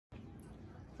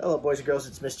Hello boys and girls,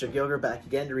 it's Mr. Gilger back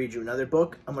again to read you another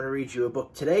book. I'm going to read you a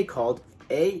book today called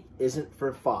A Isn't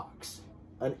for Fox,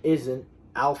 an Isn't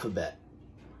Alphabet.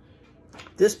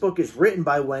 This book is written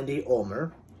by Wendy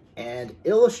Ulmer and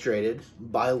illustrated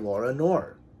by Laura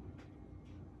Knorr.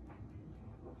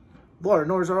 Laura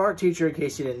Knorr is our art teacher, in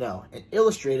case you didn't know, and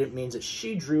illustrated means that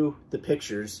she drew the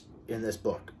pictures in this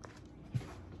book.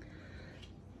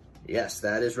 Yes,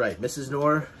 that is right. Mrs.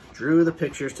 Knorr drew the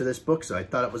pictures to this book, so I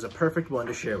thought it was a perfect one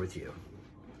to share with you.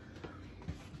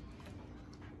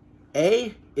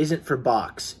 A isn't for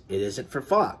box. It isn't for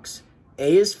fox.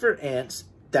 A is for ants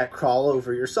that crawl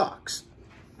over your socks.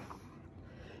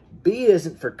 B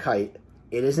isn't for kite.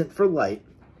 It isn't for light.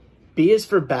 B is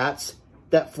for bats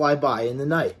that fly by in the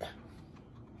night.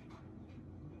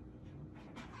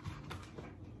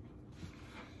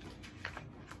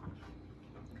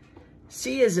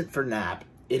 C isn't for nap.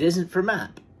 It isn't for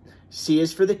map. C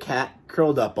is for the cat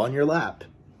curled up on your lap.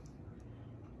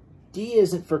 D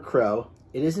isn't for crow.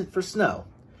 It isn't for snow.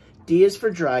 D is for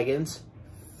dragons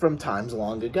from times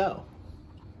long ago.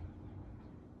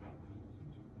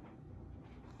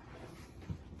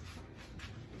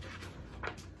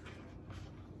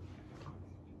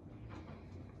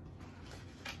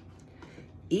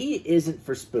 E isn't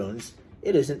for spoons.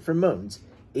 It isn't for moons.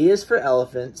 E is for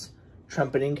elephants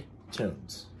trumpeting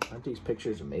tunes. Aren't these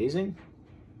pictures amazing?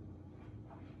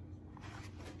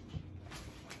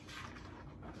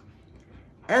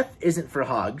 F isn't for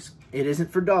hogs. It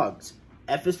isn't for dogs.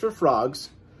 F is for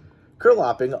frogs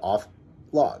kerplopping off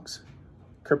logs.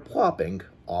 Kerplopping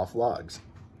off logs.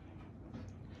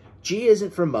 G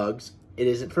isn't for mugs. It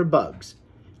isn't for bugs.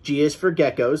 G is for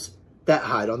geckos that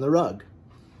hide on the rug.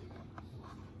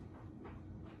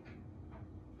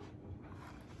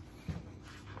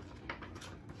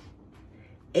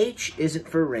 H isn't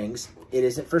for rings. It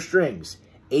isn't for strings.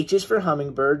 H is for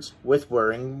hummingbirds with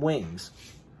whirring wings.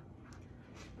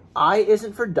 I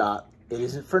isn't for dot. It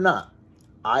isn't for knot.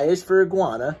 I is for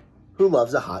iguana who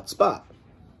loves a hot spot.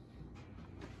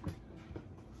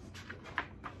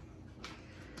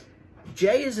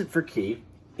 J isn't for key.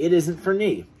 It isn't for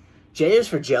knee. J is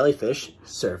for jellyfish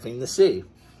surfing the sea.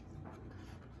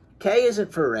 K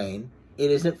isn't for rain. It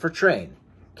isn't for train.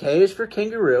 K is for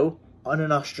kangaroo on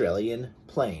an Australian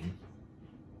plain.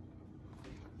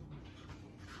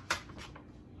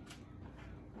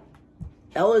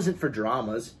 L isn't for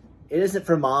dramas. It isn't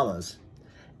for mamas.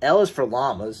 L is for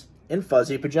llamas in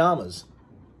fuzzy pajamas.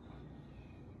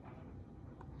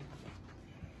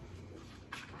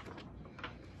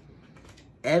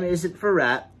 M isn't for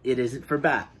rat. It isn't for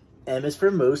bat. M is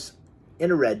for moose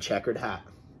in a red checkered hat.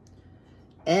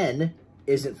 N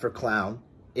isn't for clown.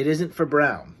 It isn't for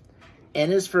brown.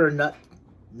 N is for a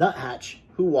nuthatch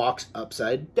who walks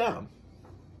upside down.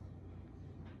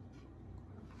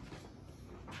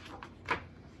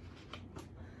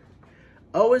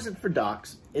 O isn't for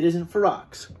docks. It isn't for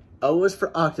rocks. O is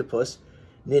for octopus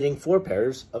knitting 4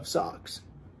 pairs of socks.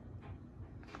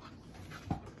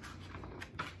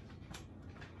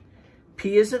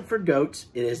 P isn't for goats.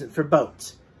 It isn't for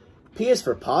boats. P is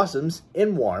for possums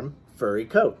in warm, furry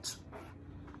coats.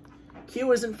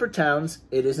 Q isn't for towns.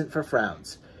 It isn't for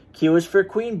frowns. Q is for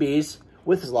queen bees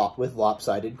with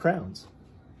lopsided crowns.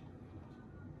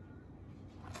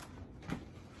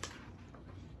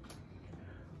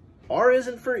 R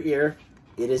isn't for ear.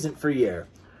 It isn't for year.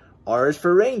 R is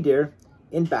for reindeer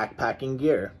in backpacking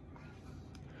gear.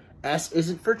 S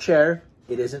isn't for chair.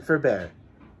 It isn't for bear.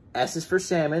 S is for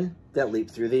salmon that leap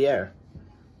through the air.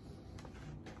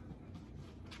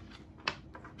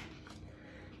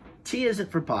 T isn't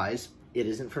for pies. It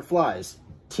isn't for flies.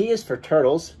 T is for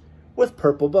turtles with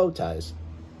purple bow ties.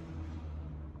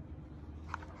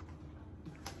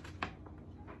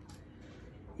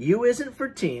 U isn't for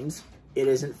teams. It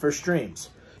isn't for streams.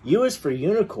 U is for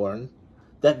unicorn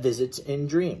that visits in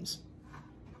dreams.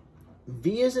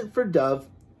 V isn't for dove.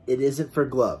 It isn't for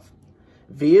glove.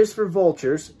 V is for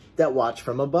vultures that watch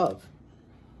from above.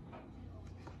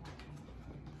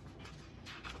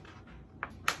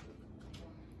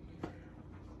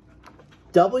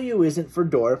 W isn't for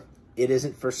door. It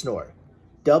isn't for snore.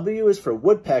 W is for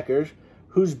woodpeckers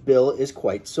whose bill is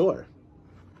quite sore.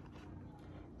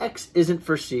 X isn't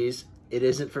for C's. It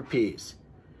isn't for peas.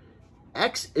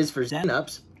 X is for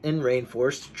xenops in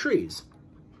rainforest trees.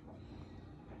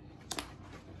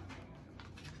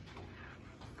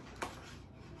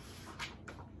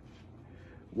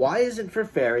 Y isn't for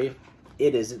fairy.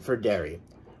 It isn't for dairy.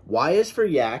 Y is for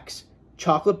yaks,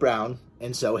 chocolate brown,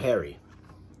 and so hairy.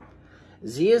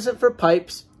 Z isn't for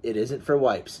pipes. It isn't for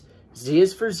wipes. Z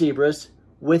is for zebras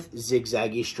with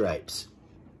zigzaggy stripes.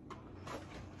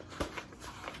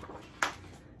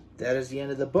 that is the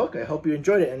end of the book. I hope you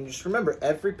enjoyed it. And just remember,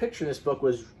 every picture in this book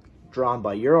was drawn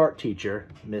by your art teacher,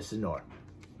 Mrs. Knorr.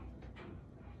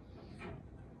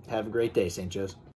 Have a great day, St. Joe's.